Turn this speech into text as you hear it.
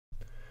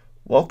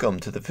Welcome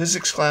to the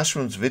Physics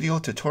Classroom's video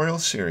tutorial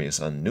series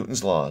on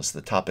Newton's laws.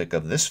 The topic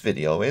of this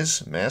video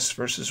is mass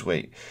versus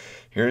weight.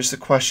 Here's the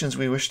questions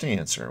we wish to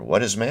answer.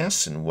 What is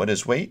mass and what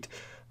is weight?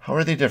 How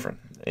are they different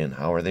and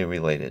how are they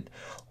related?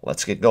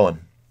 Let's get going.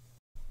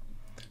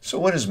 So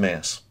what is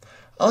mass?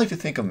 I like to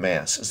think of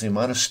mass as the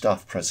amount of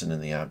stuff present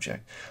in the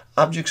object.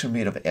 Objects are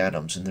made of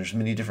atoms, and there's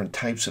many different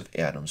types of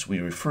atoms. We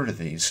refer to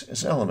these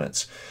as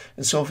elements.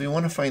 And so if we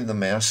want to find the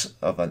mass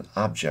of an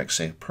object,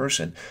 say a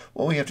person,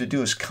 what we have to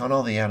do is count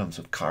all the atoms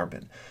of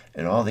carbon,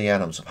 and all the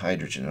atoms of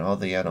hydrogen, and all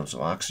the atoms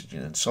of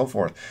oxygen, and so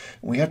forth.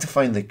 We have to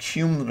find the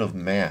cumulative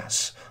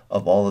mass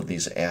of all of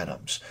these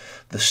atoms.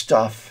 The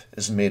stuff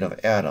is made of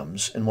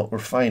atoms, and what we're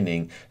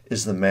finding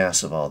is the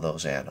mass of all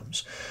those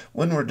atoms.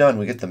 When we're done,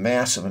 we get the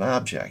mass of an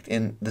object,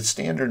 and the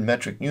standard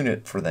metric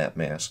unit for that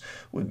mass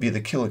would be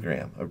the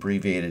kilogram,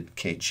 abbreviated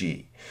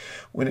kg.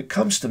 When it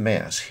comes to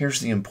mass, here's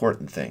the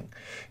important thing.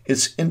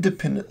 It's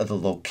independent of the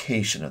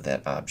location of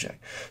that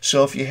object.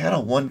 So if you had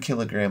a 1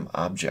 kilogram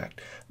object,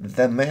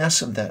 the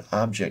mass of that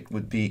object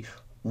would be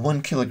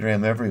 1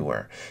 kilogram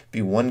everywhere. It'd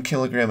be 1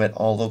 kilogram at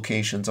all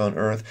locations on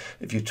Earth.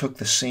 If you took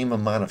the same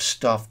amount of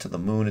stuff to the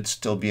moon, it'd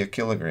still be a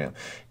kilogram.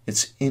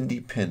 It's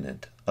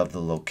independent of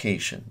the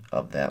location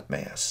of that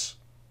mass.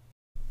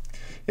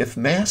 If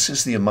mass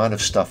is the amount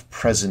of stuff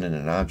present in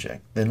an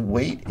object, then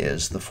weight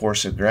is the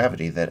force of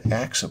gravity that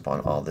acts upon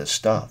all this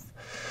stuff.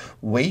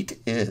 Weight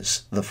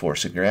is the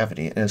force of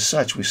gravity, and as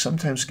such, we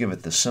sometimes give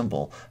it the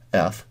symbol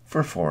F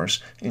for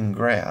force and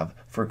grav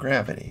for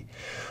gravity.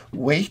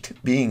 Weight,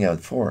 being a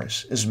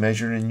force, is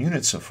measured in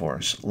units of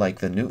force, like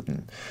the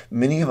Newton.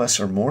 Many of us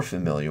are more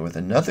familiar with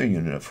another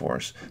unit of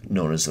force,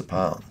 known as the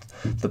pound.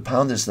 The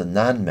pound is the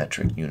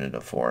non-metric unit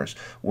of force,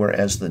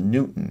 whereas the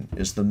Newton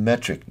is the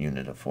metric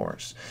unit of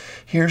force.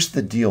 Here's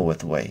the deal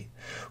with weight.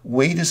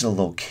 Weight is a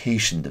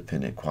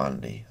location-dependent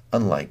quantity,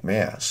 unlike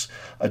mass.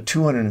 A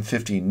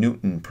 250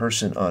 Newton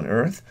person on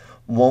Earth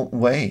won't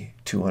weigh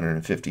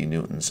 250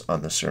 newtons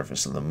on the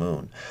surface of the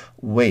moon.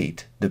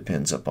 Weight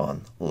depends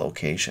upon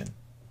location.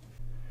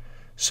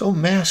 So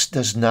mass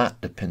does not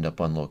depend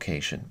upon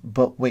location,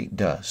 but weight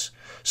does.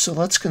 So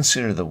let's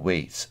consider the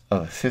weights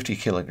of a 50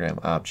 kilogram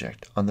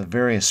object on the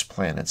various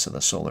planets of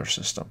the solar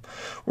system.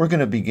 We're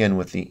going to begin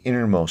with the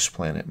innermost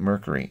planet,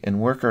 Mercury, and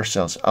work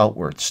ourselves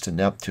outwards to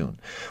Neptune.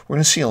 We're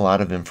going to see a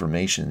lot of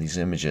information in these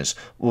images.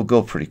 We'll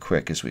go pretty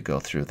quick as we go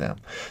through them.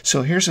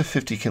 So here's a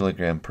 50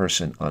 kilogram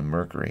person on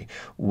Mercury,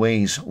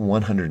 weighs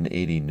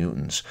 180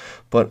 newtons,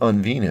 but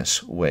on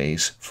Venus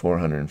weighs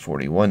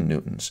 441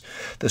 newtons.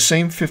 The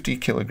same 50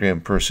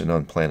 kilogram person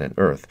on planet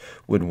Earth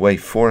would weigh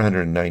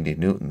 490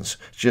 newtons.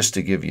 Just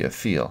to give you a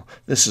feel,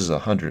 this is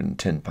a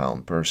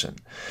 110-pound person.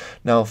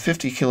 Now, a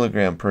 50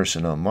 kilogram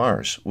person on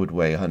Mars would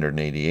weigh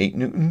 188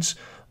 newtons.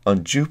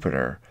 On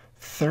Jupiter,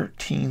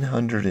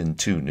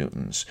 1,302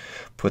 newtons.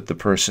 Put the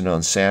person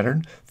on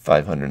Saturn,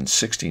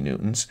 560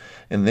 newtons,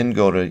 and then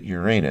go to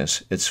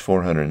Uranus, it's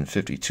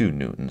 452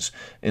 newtons,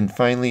 and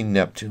finally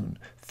Neptune,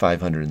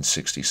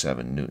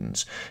 567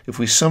 newtons. If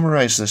we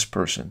summarize this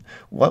person,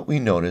 what we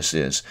notice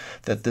is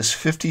that this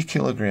 50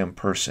 kilogram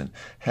person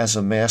has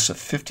a mass of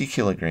 50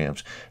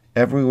 kilograms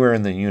everywhere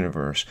in the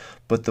universe,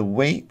 but the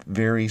weight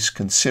varies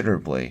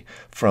considerably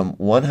from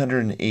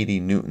 180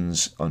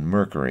 newtons on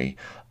Mercury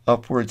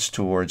upwards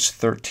towards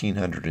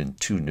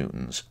 1,302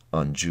 newtons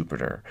on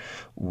Jupiter.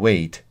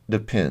 Weight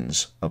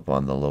depends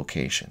upon the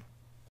location.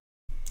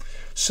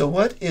 So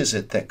what is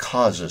it that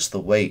causes the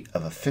weight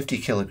of a 50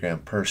 kilogram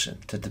person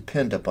to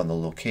depend upon the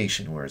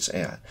location where it's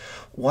at?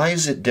 Why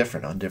is it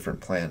different on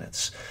different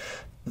planets?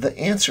 The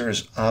answer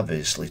is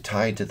obviously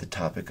tied to the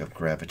topic of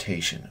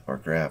gravitation or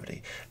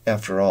gravity.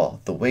 After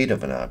all, the weight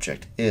of an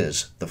object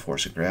is the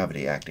force of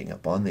gravity acting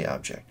upon the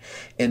object,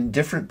 and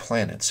different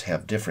planets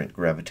have different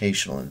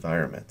gravitational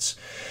environments.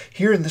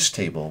 Here in this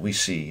table, we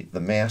see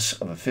the mass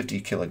of a 50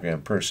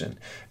 kilogram person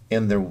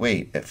and their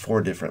weight at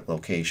 4 different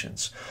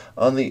locations: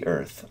 on the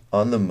Earth,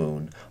 on the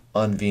Moon,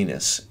 on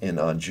Venus, and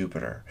on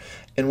Jupiter.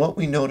 And what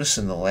we notice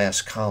in the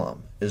last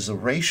column is the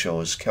ratio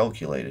is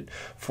calculated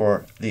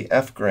for the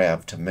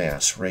F-grav to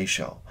mass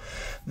ratio.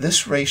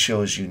 This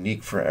ratio is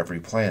unique for every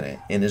planet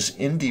and is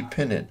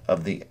independent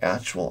of the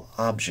actual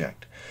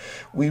object.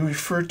 We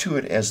refer to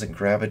it as the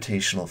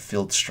gravitational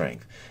field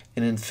strength,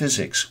 and in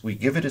physics we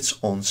give it its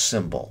own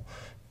symbol.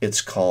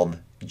 It's called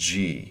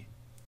G.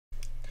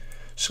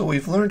 So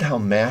we've learned how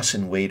mass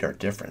and weight are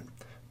different,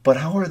 but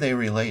how are they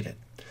related?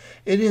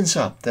 It ends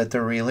up that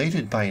they're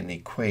related by an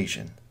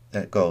equation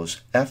that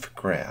goes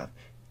F-grav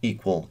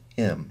equal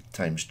m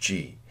times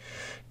g.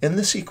 In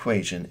this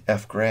equation,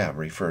 F-grav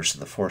refers to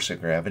the force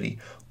of gravity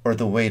or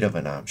the weight of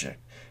an object.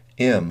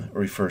 M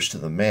refers to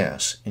the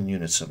mass in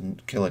units of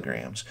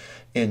kilograms,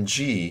 and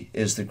g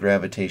is the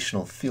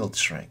gravitational field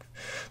strength.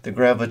 The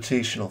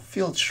gravitational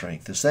field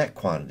strength is that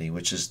quantity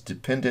which is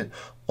dependent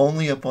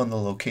only upon the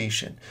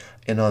location,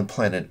 and on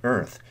planet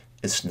Earth,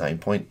 it's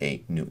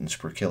 9.8 newtons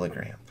per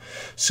kilogram.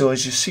 So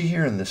as you see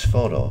here in this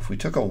photo, if we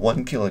took a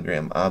 1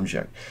 kilogram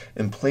object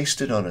and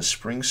placed it on a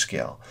spring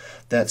scale,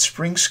 that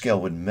spring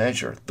scale would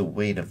measure the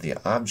weight of the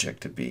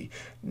object to be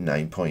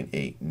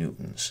 9.8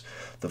 newtons.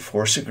 The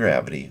force of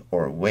gravity,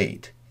 or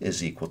weight,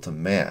 is equal to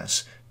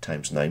mass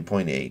times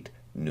 9.8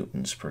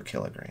 newtons per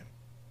kilogram.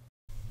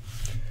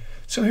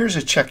 So here's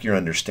a check your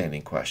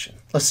understanding question.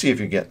 Let's see if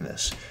you're getting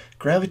this.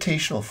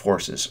 Gravitational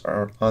forces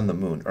on the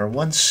moon are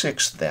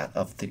 1/6 that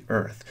of the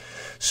Earth.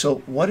 So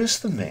what is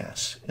the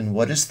mass and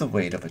what is the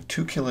weight of a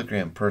 2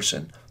 kilogram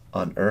person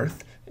on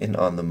Earth and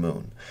on the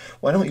moon?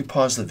 Why don't you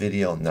pause the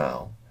video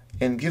now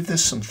and give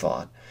this some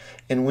thought,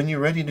 and when you're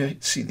ready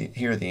to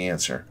hear the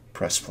answer,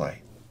 press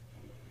play.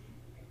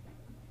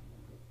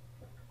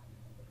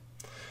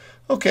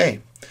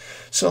 Okay,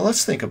 so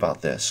let's think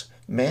about this.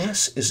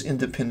 Mass is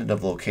independent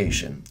of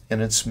location,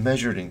 and it's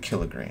measured in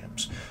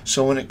kilograms.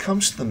 So when it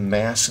comes to the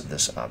mass of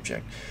this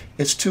object,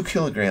 it's 2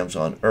 kilograms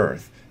on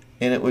Earth,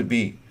 and it would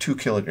be 2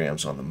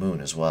 kilograms on the moon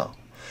as well.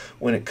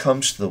 When it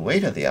comes to the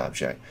weight of the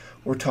object,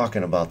 we're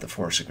talking about the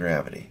force of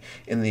gravity,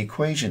 and the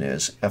equation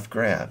is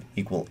F_grav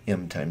equal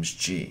m times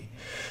g.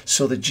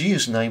 So the g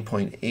is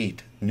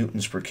 9.8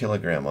 newtons per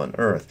kilogram on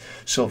Earth.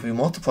 So if we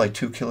multiply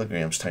 2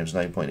 kilograms times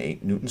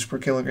 9.8 newtons per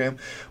kilogram,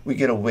 we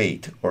get a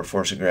weight, or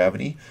force of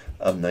gravity,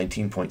 of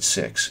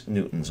 19.6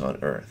 newtons on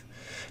Earth.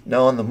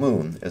 Now on the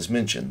moon, as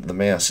mentioned, the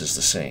mass is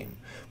the same,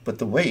 but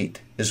the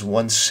weight is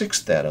 1/6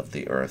 that of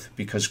the Earth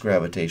because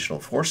gravitational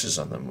forces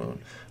on the moon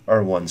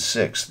are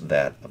 1/6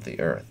 that of the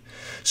Earth.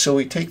 So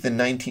we take the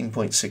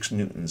 19.6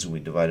 newtons and we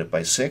divide it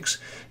by 6,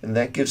 and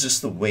that gives us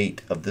the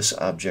weight of this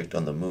object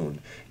on the moon.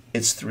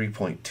 It's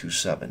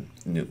 3.27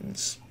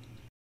 newtons.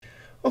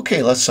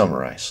 Okay, let's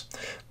summarize.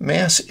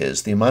 Mass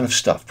is the amount of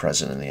stuff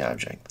present in the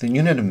object. The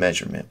unit of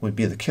measurement would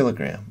be the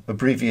kilogram,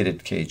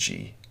 abbreviated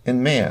kg,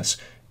 and mass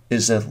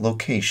is a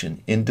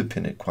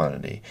location-independent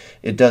quantity.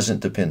 It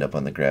doesn't depend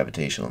upon the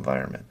gravitational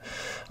environment.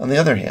 On the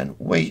other hand,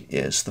 weight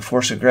is the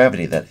force of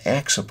gravity that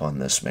acts upon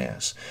this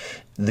mass.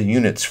 The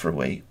units for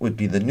weight would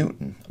be the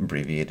Newton,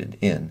 abbreviated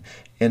N,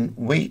 and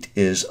weight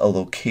is a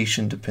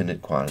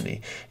location-dependent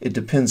quantity. It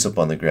depends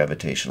upon the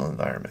gravitational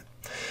environment.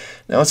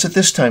 Now, it's at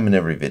this time in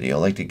every video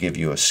I like to give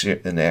you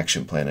an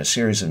action plan, a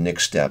series of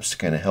next steps to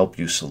kind of help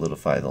you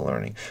solidify the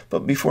learning.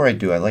 But before I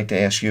do, I'd like to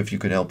ask you if you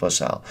could help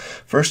us out.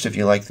 First, if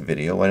you like the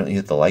video, why don't you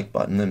hit the like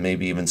button and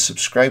maybe even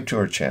subscribe to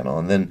our channel,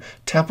 and then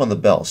tap on the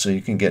bell so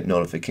you can get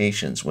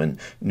notifications when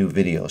new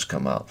videos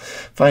come out.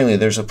 Finally,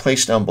 there's a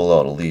place down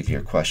below to leave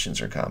your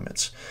questions or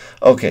comments.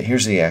 Okay,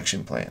 here's the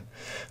action plan.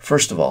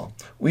 First of all,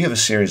 we have a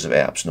series of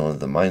apps known as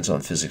the Minds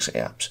on Physics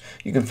apps.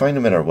 You can find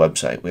them at our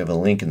website. We have a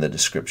link in the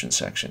description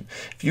section.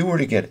 If you were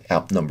to get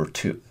app number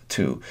two,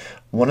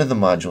 one of the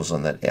modules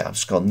on that app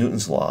is called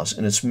Newton's Laws,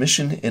 and it's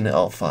Mission in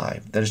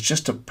L5. That is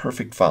just a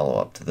perfect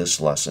follow-up to this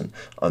lesson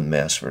on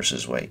mass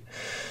versus weight.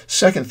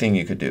 Second thing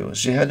you could do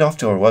is you head off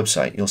to our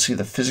website. You'll see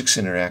the Physics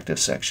Interactive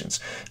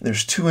sections.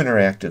 There's 2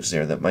 interactives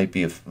there that might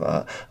be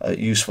a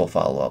useful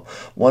follow-up.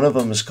 One of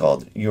them is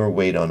called Your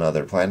Weight on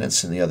Other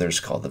Planets, and the other is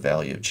called The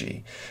Value of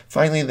G.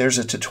 Finally, there's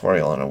a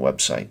tutorial on our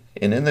website.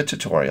 And in the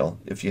tutorial,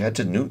 if you head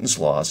to Newton's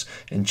Laws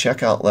and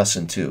check out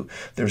Lesson 2,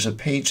 there's a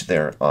page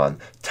there on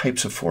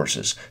types of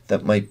forces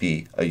that might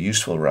be a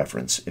useful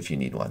reference if you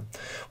need one.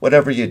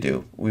 Whatever you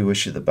do, we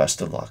wish you the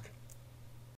best of luck.